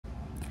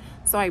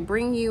So I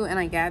bring you and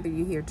I gather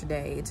you here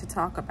today to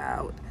talk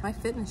about my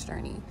fitness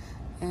journey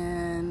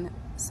and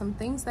some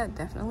things that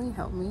definitely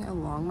helped me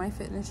along my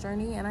fitness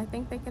journey, and I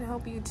think they could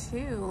help you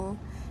too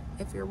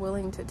if you're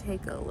willing to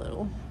take a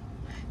little.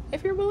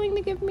 If you're willing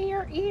to give me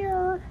your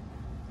ear,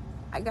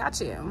 I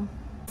got you.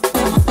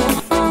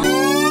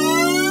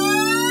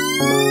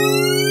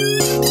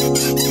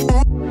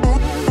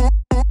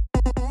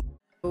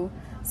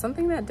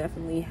 Something that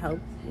definitely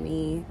helped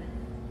me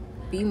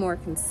be more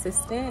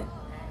consistent.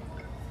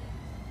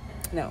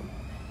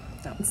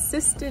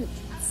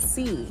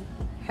 Consistency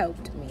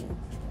helped me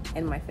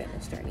in my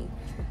fitness journey.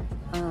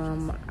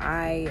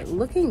 I,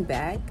 looking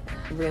back,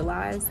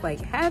 realized like,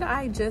 had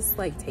I just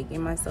like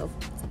taken myself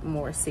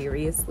more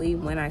seriously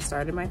when I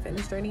started my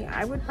fitness journey,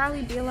 I would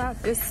probably be a lot,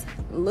 just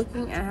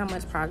looking at how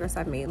much progress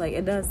I've made. Like,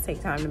 it does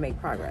take time to make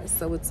progress.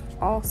 So it's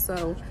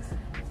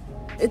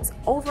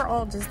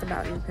overall just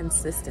about your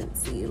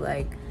consistency.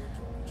 Like,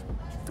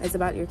 it's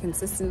about your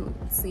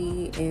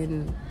consistency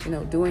in, you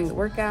know, doing the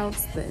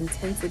workouts, the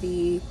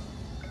intensity,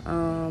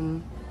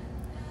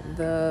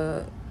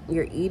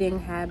 your eating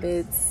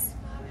habits,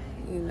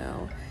 you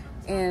know.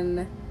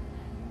 And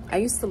I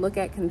used to look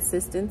at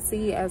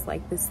consistency as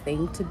like this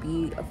thing to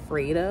be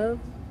afraid of.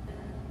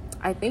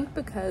 I think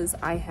because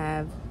I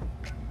have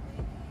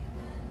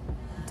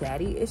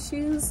daddy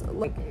issues.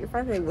 Like, if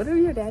I say, what are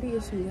your daddy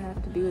issues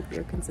have to do with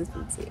your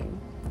consistency?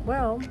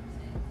 Well,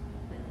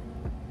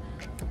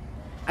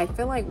 I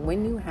feel like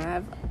when you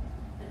have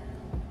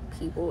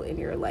people in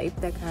your life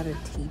that kind of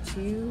teach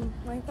you,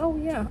 like, oh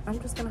yeah, I'm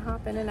just gonna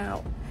hop in and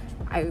out.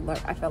 I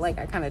felt like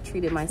I kind of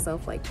treated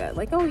myself like that.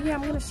 Like, oh yeah,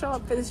 I'm gonna show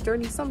up for this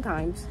journey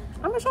sometimes.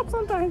 I'm gonna show up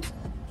sometimes.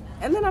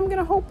 And then I'm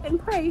gonna hope and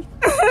pray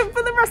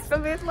for the rest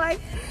of it. Like,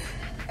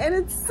 and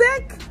it's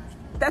sick.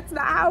 That's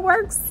not how it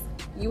works.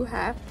 You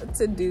have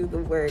to do the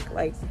work.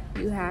 Like,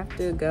 you have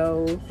to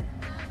go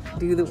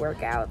do the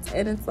workouts.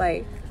 And it's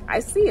like, I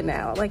see it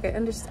now. Like, I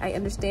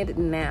understand it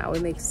now.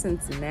 It makes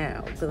sense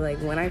now. But like,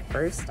 when I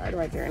first started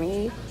my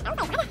journey, I was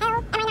like, what the hell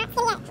am I not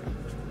seeing it?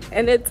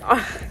 And it's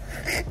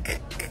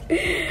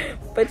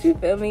but you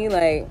feel me?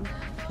 Like,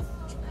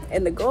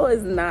 and the goal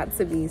is not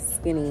to be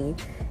skinny.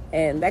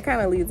 And that kind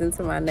of leads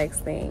into my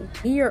next thing.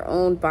 Be your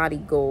own body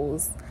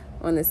goals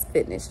on this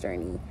fitness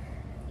journey.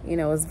 You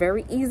know, it's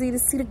very easy to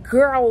see the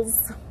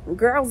girls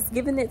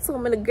giving it to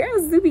them, and the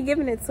girls do be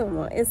giving it to them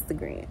on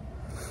Instagram.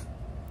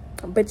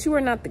 But you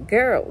are not the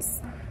girls.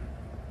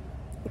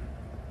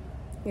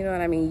 You know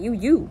what I mean?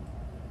 You.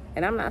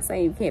 And I'm not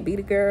saying you can't be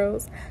the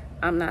girls.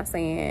 I'm not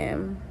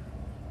saying,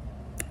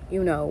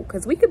 you know,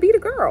 because we could be the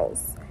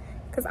girls.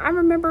 Because I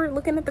remember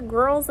looking at the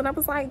girls and I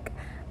was like,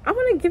 I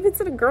want to give it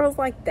to the girls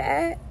like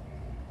that.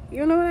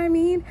 You know what I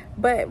mean?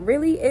 But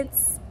really,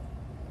 it's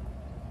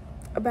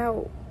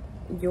about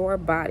your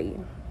body.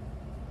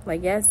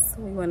 Like, yes,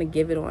 we want to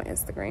give it on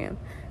Instagram,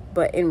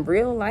 but in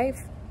real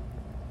life,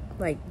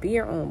 like, be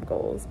your own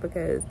goals,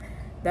 because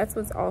that's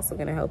what's also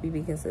going to help you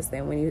be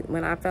consistent.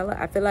 I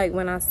feel like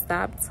when I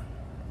stopped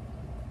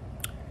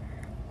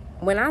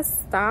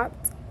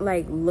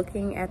like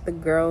looking at the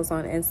girls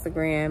on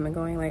Instagram and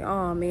going like,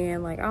 oh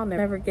man, like, I'll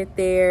never get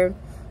there.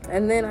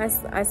 And then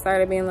I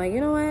started being like, you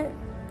know what?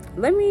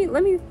 Let me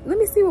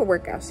see what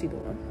workout she's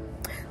doing.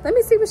 Let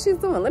me see what she's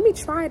doing. Let me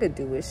try to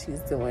do what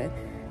she's doing.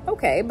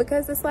 Okay,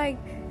 because it's like,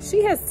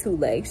 she has 2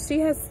 legs. She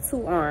has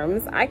 2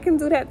 arms. I can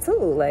do that too.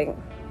 Like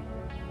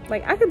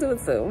I could do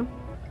it too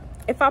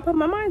if I put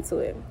my mind to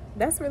it.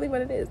 That's really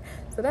what it is.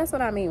 So that's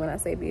what I mean when I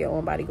say be your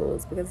own body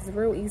goals, because it's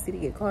real easy to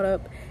get caught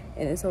up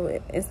in this whole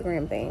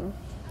Instagram thing.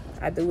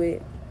 I do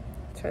it,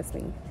 trust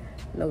me,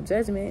 no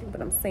judgment,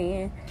 but I'm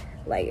saying,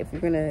 like, if you're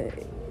gonna,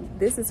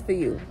 this is for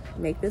you.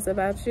 Make this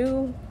about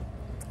you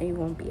and you're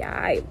gonna be all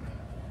right.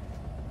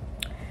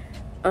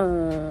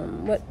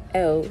 What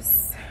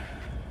else?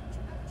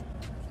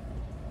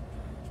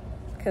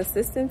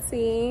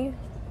 Consistency,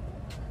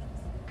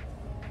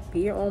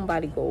 be your own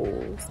body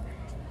goals,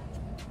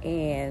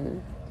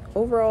 and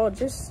overall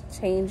just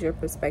change your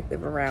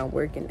perspective around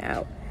working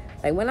out.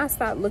 Like, when I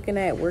stopped looking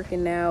at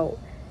working out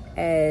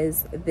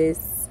as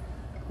this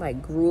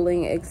like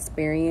grueling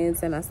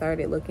experience, and I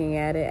started looking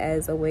at it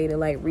as a way to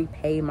like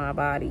repay my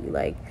body.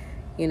 Like,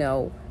 you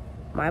know,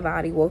 my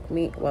body woke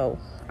me, well,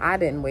 I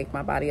didn't wake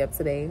my body up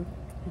today,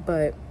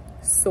 but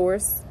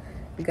Source,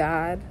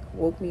 God,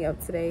 woke me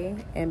up today.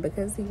 And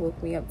because he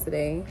woke me up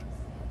today,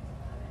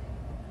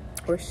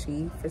 or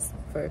she,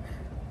 for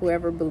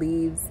whoever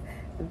believes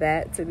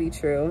that to be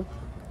true,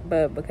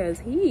 but because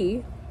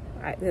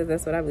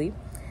that's what I believe,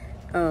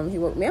 he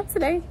woke me up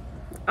today,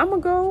 I'm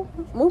gonna go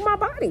move my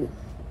body.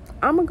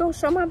 I'm gonna go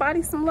show my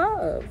body some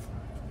love.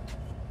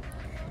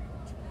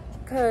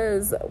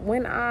 Because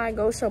when I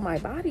go show my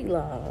body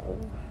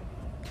love,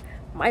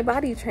 my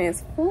body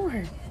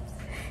transforms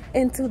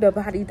into the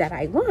body that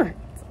I want.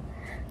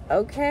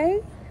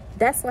 Okay?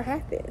 That's what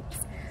happens.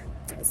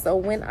 So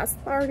when I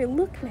started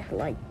looking at it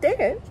like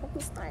that, I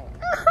was like,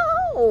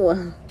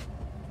 oh,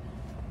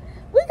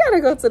 we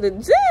gotta go to the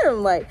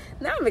gym. Like,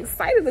 now I'm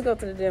excited to go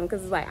to the gym,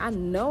 because it's like, I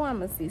know I'm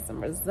gonna see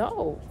some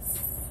results.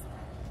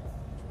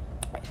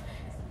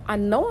 I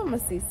know I'm gonna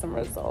see some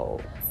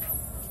results.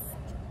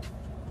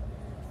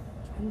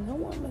 I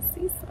know I'm gonna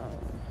see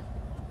some.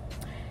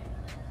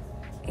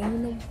 And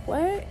you know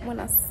what?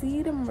 When I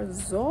see them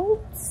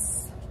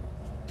results,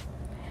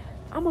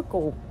 I'm gonna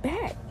go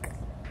back.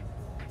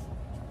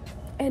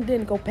 And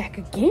then go back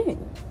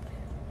again.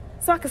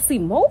 So I can see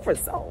more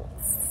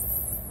results.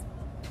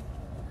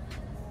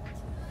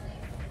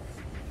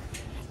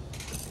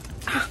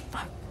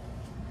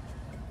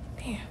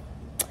 Damn.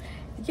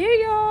 Yeah,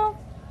 y'all.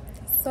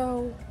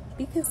 So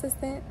be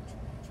consistent.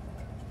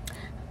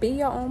 Be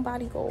your own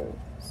body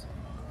goals.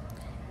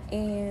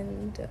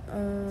 And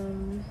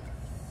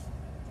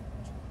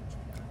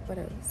what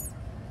else?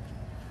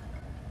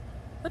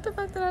 What the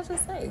fuck did I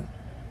just say?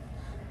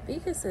 Be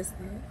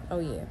consistent. Oh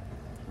yeah.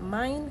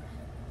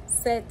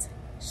 Mindset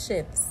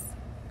shifts.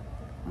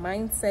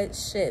 Mindset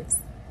shifts.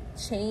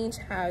 Change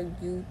how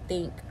you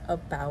think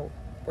about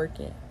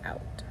working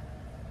out.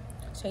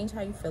 Change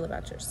how you feel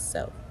about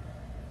yourself.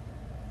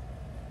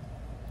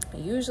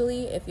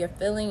 Usually, if you're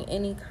feeling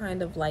any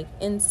kind of like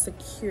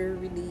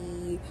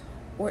insecurity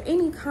or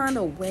any kind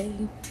of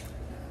way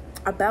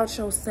about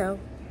yourself,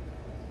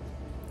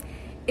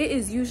 it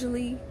is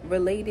usually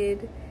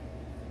related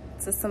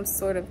to some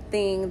sort of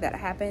thing that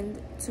happened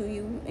to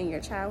you in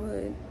your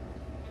childhood.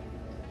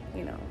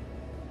 You know,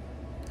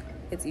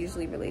 it's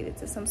usually related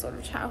to some sort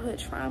of childhood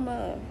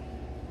trauma.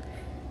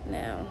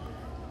 Now,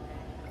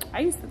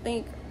 I used to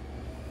think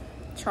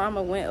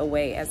trauma went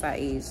away as I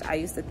aged. I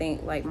used to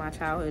think like my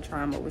childhood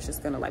trauma was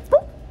just gonna like,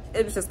 boop,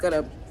 it was just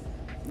gonna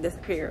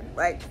disappear.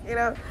 Like, you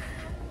know,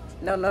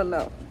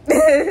 no.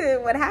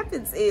 What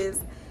happens is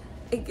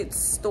it gets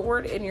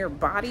stored in your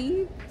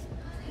body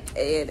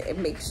and it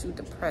makes you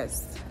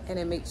depressed and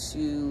it makes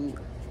you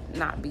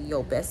not be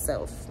your best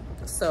self.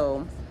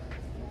 So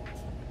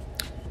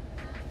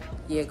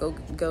yeah, go,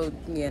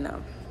 you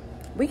know,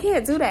 we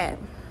can't do that.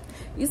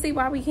 You see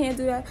why we can't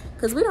do that?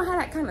 Because we don't have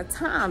that kind of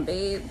time,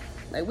 babe.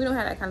 Like, we don't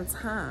have that kind of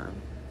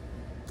time.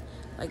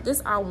 Like, this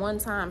our one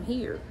time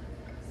here,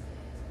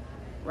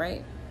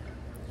 right?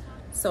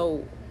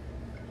 So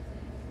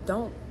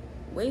don't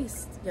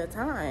waste your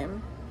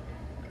time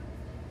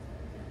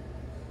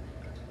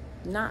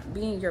not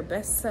being your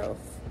best self.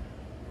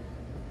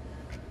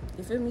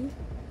 You feel me?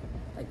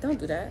 Like, don't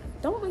do that.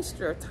 Don't waste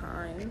your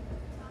time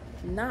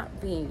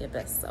not being your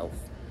best self.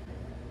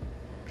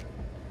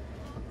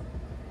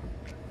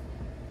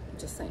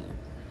 Just saying.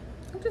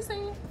 I'm just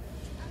saying.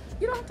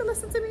 You don't have to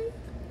listen to me.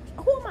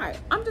 Who am I?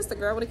 I'm just a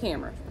girl with a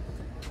camera.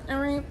 All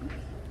right?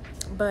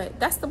 But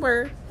that's the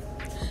word.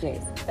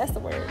 Yes, that's the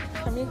word.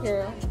 I'm your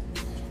girl,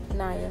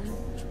 Naya. And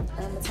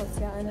I'm going to talk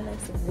to y'all in the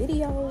next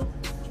video.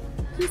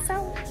 Peace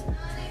out.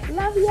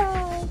 Love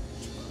y'all.